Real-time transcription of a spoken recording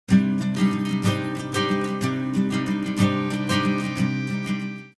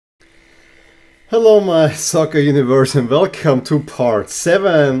Hello my soccer universe and welcome to part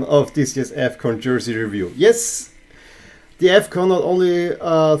 7 of this year's AFCON jersey review. Yes, the AFCON not only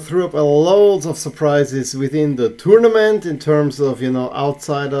threw up a loads of surprises within the tournament in terms of,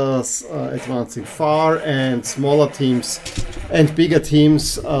 outsiders advancing far and smaller teams and bigger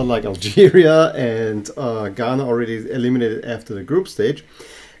teams like Algeria and Ghana already eliminated after the group stage.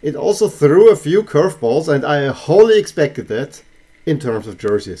 It also threw a few curveballs, and I wholly expected that in terms of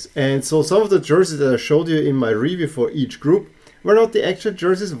jerseys. And so some of the jerseys that I showed you in my review for each group were not the actual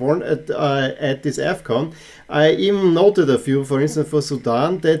jerseys worn at this AFCON. I even noted a few, for instance for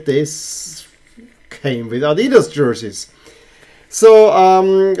Sudan, that they came with Adidas jerseys.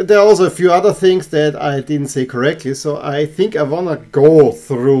 So there are also a few other things that I didn't say correctly, so I think I want to go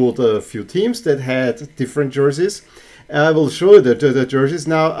through the few teams that had different jerseys. I will show you the jerseys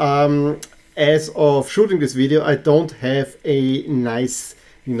now. As of shooting this video, I don't have a nice,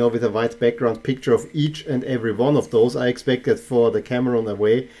 with a white background picture of each and every one of those. I expect that for the Cameroon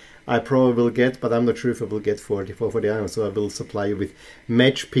away I probably will get, but I'm not sure if I will get for the island, so I will supply you with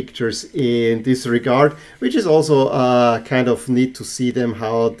match pictures in this regard, which is also kind of neat to see them,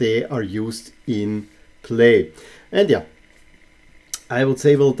 how they are used in play. And yeah, I would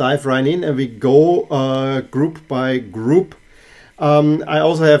say we'll dive right in and we go group by group. I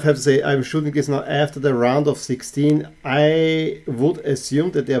also have to say, I'm shooting this now after the round of 16. I would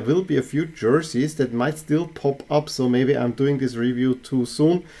assume that there will be a few jerseys that might still pop up, so maybe I'm doing this review too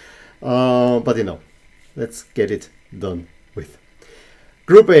soon. But let's get it done with.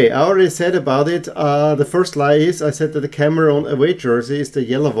 Group A, I already said about it. The first lie is, I said that the Cameroon away jersey is the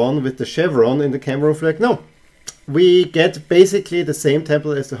yellow one with the chevron in the Cameroon flag. No. We get basically the same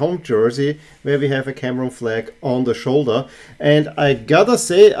template as the home jersey, where we have a Cameroon flag on the shoulder. And I gotta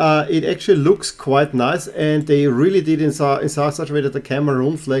say, it actually looks quite nice, and they really did in such a way that the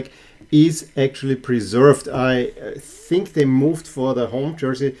Cameroon flag is actually preserved. I think they moved for the home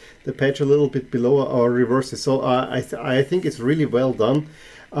jersey the patch a little bit below or reversed it. So I think it's really well done.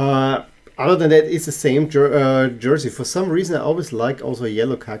 Other than that, it's the same jersey. For some reason, I always like also a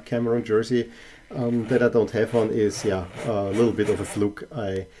yellow Cameroon jersey. That I don't have on is, a little bit of a fluke,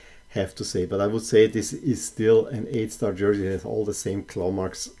 I have to say. But I would say this is still an 8-star jersey. It has all the same claw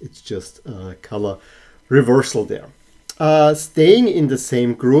marks. It's just color reversal there. Staying in the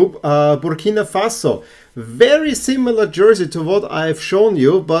same group, Burkina Faso. Very similar jersey to what I've shown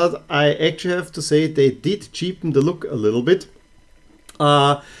you, but I actually have to say they did cheapen the look a little bit.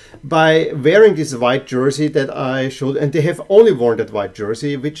 By wearing this white jersey that I showed, and they have only worn that white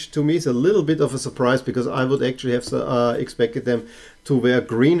jersey, which to me is a little bit of a surprise, because I would actually have expected them to wear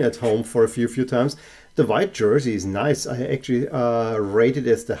green at home for a few times. The white jersey is nice. I actually rate it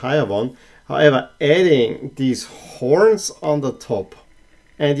as the higher one. However, adding these horns on the top,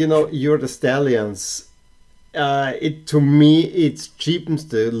 and you're the stallions, to me it cheapens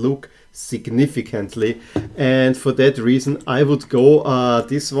the look significantly, and for that reason I would go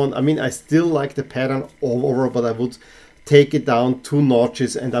this one. I mean, I still like the pattern overall, but I would take it down 2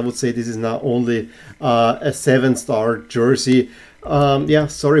 notches, and I would say this is now only a 7-star jersey. Yeah,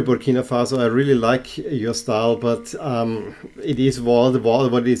 sorry Burkina Faso, I really like your style, but it is what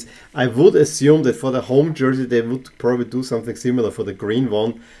it is. I would assume that for the home jersey they would probably do something similar for the green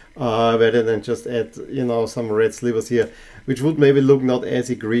one, rather than just add some red slivers here, which would maybe look not as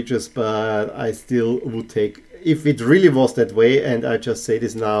egregious, but I still would take, if it really was that way, and I just say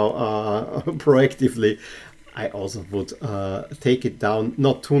this now proactively, I also would take it down,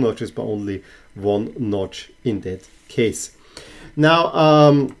 not 2 notches, but only 1 notch in that case. Now,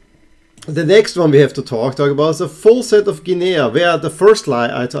 the next one we have to talk about is a full set of Guinea, where the first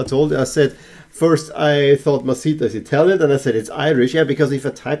lie I told you, I said, first I thought Masita is Italian, and I said it's Irish. Yeah, because if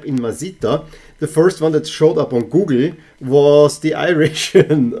I type in Masita, the first one that showed up on Google was the Irish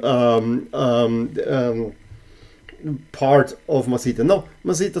part of Masita. No,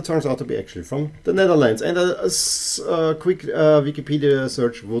 Masita turns out to be actually from the Netherlands, and a quick Wikipedia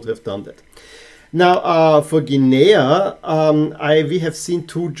search would have done that. Now, for Guinea, we have seen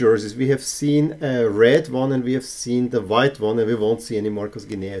 2 jerseys. We have seen a red one and we have seen the white one, and we won't see anymore because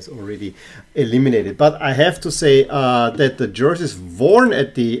Guinea is already eliminated. But I have to say that the jerseys worn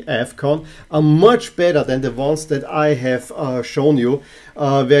at the AFCON are much better than the ones that I have shown you,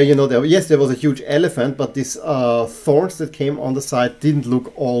 where, yes, there was a huge elephant, but these thorns that came on the side didn't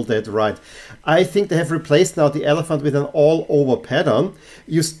look all that right. I think they have replaced now the elephant with an all-over pattern.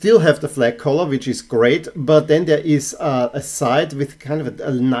 You still have the flag collar, which is great, but then there is a side with kind of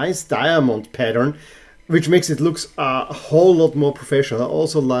a nice diamond pattern, which makes it look a whole lot more professional. I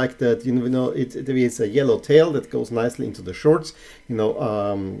also like that, there is a yellow tail that goes nicely into the shorts,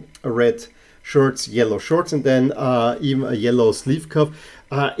 a red shirts, yellow shorts, and then even a yellow sleeve cuff.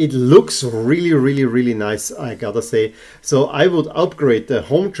 It looks really, really, really nice, I gotta say. So I would upgrade the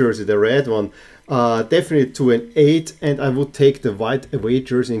home jersey, the red one, definitely to an 8, and I would take the white away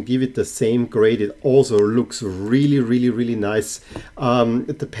jersey and give it the same grade. It also looks really, really, really nice.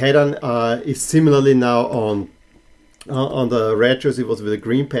 The pattern is similarly now on the red jersey. It was with a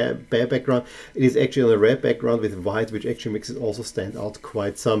green background. It is actually on a red background with white, which actually makes it also stand out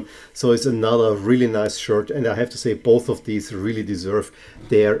quite some. So it's another really nice shirt, and I have to say both of these really deserve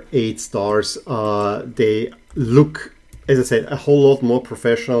their 8 stars. They look, as I said, a whole lot more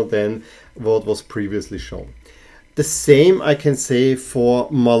professional than what was previously shown. The same I can say for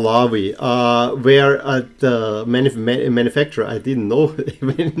Malawi, where the manufacturer, I didn't know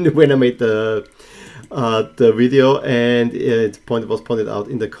when I made the video, and it was pointed out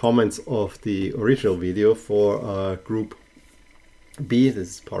in the comments of the original video for Group B.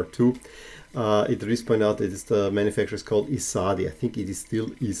 This is part 2. It is pointed out that the manufacturer is called Isadi. I think it is still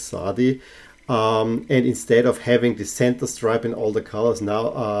Isadi. And instead of having the center stripe in all the colors,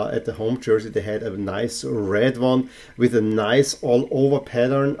 now at the home jersey they had a nice red one with a nice all over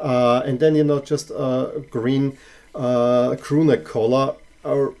pattern, and then, you know, just a green crew neck collar.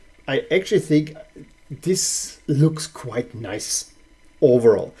 I actually think this looks quite nice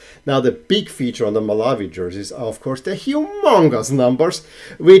overall. Now the big feature on the Malawi jerseys are of course the humongous numbers,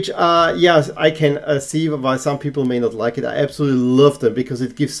 which yes, I can see why some people may not like it. I absolutely love them because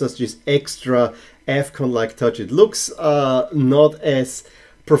it gives us this extra AFCON like touch. It looks not as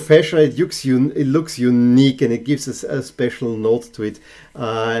professional, it looks unique, and it gives us a special note to it,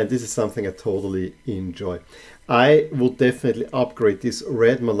 and this is something I totally enjoy. I would definitely upgrade this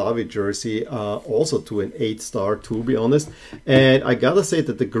red Malawi jersey also to an 8 star, to be honest. And I gotta say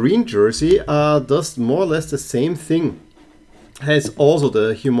that the green jersey does more or less the same thing. Has also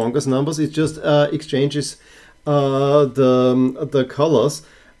the humongous numbers. It just exchanges the colors.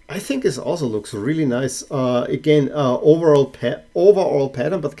 I think this also looks really nice. Again, overall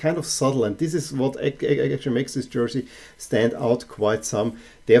pattern, but kind of subtle, and this is what actually makes this jersey stand out quite some.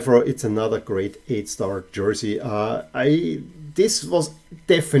 Therefore, it's another great 8 star jersey. This was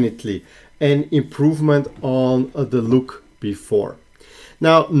definitely an improvement on the look before.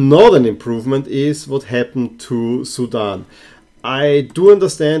 Now, not an improvement is what happened to Sudan. I do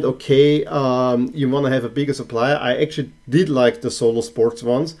understand, okay, you want to have a bigger supplier. I actually did like the Solo Sports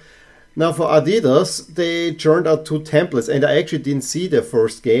ones. Now for Adidas, they churned out 2 templates, and I actually didn't see their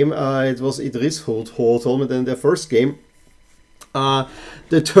first game. It was Idris who told me that in their first game,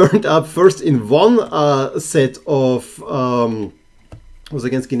 they turned up first in one set of, was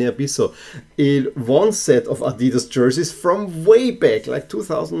against Guinea-Bissau, in one set of Adidas jerseys from way back, like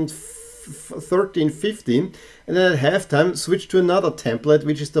 2013-15, and then at halftime switched to another template,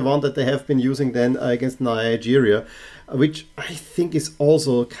 which is the one that they have been using then against Nigeria, which I think is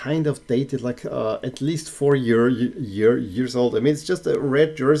also kind of dated, like at least 4 years old. I mean, it's just a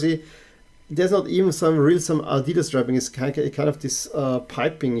red jersey. There's not even some Adidas striping. It's kind of this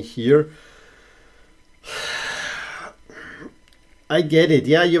piping here. I get it.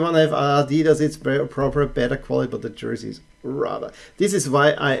 Yeah, you want to have Adidas. It's proper, better quality, but the jerseys rather. This is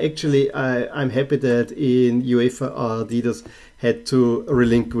why I'm happy that in UEFA Adidas had to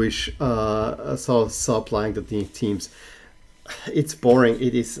relinquish supplying the teams. It's boring.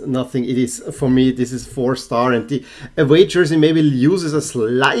 It is nothing. It is, for me, this is 4 star, and the away jersey maybe uses a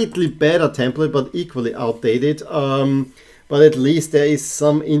slightly better template, but equally outdated. But at least there is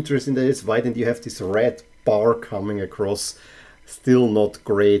some interest in that. It's white, and you have this red bar coming across. Still not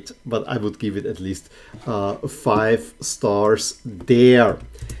great, but I would give it at least 5 stars there.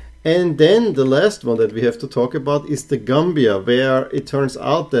 And then the last one that we have to talk about is the Gambia, where it turns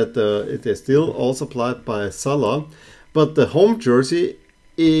out that it is still all supplied by Salah, but the home jersey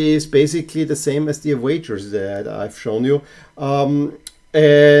is basically the same as the away jersey that I've shown you.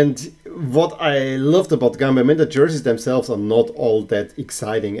 And what I loved about Gambia, I mean, the jerseys themselves are not all that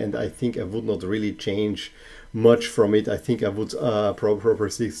exciting, and I think I would not really change much from it. I think I would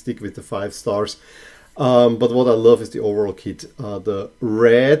probably stick with the 5 stars. But what I love is the overall kit. The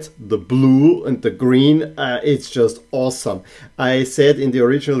red, the blue, and the green. It's just awesome. I said in the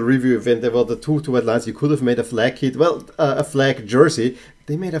original review, when there were the two white lines, you could have made a flag kit. Well, a flag jersey.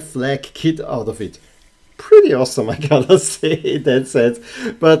 They made a flag kit out of it. Pretty awesome, I gotta say, in that sense.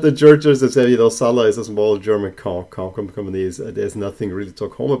 But the jerseys, as you know, Salah is a small German company. There's nothing really to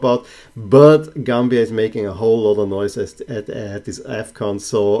talk home about. But Gambia is making a whole lot of noise at this AFCON,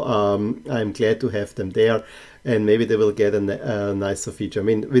 so I'm glad to have them there. And maybe they will get a nicer feature. I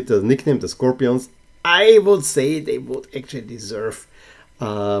mean, with the nickname, the Scorpions, I would say they would actually deserve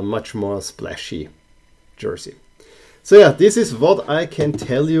much more splashy jersey. So yeah, this is what I can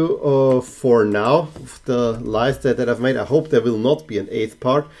tell you for now, the lies that I've made. I hope there will not be an 8th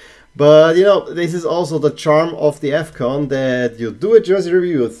part. But you know, this is also the charm of the AFCON, that you do a jersey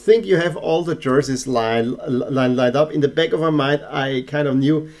review, you think you have all the jerseys lined up. In the back of my mind, I kind of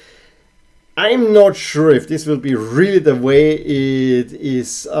knew, I'm not sure if this will be really the way it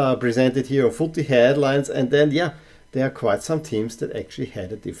is presented here on Footy Headlines. And then, yeah, there are quite some teams that actually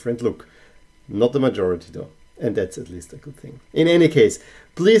had a different look. Not the majority though. And that's at least a good thing. In any case,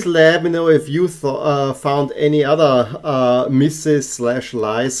 please let me know if you found any other misses /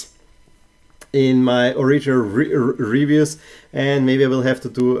 lies in my original reviews, and maybe I will have to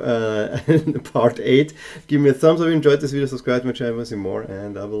do part 8. Give me a thumbs up if you enjoyed this video, subscribe to my channel to see more,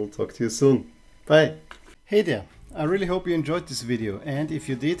 and I will talk to you soon. Bye! Hey there! I really hope you enjoyed this video, and if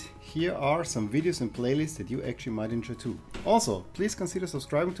you did, here are some videos and playlists that you actually might enjoy too. Also, please consider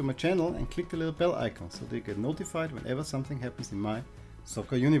subscribing to my channel and click the little bell icon so that you get notified whenever something happens in my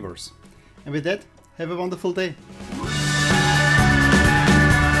soccer universe. And with that, have a wonderful day!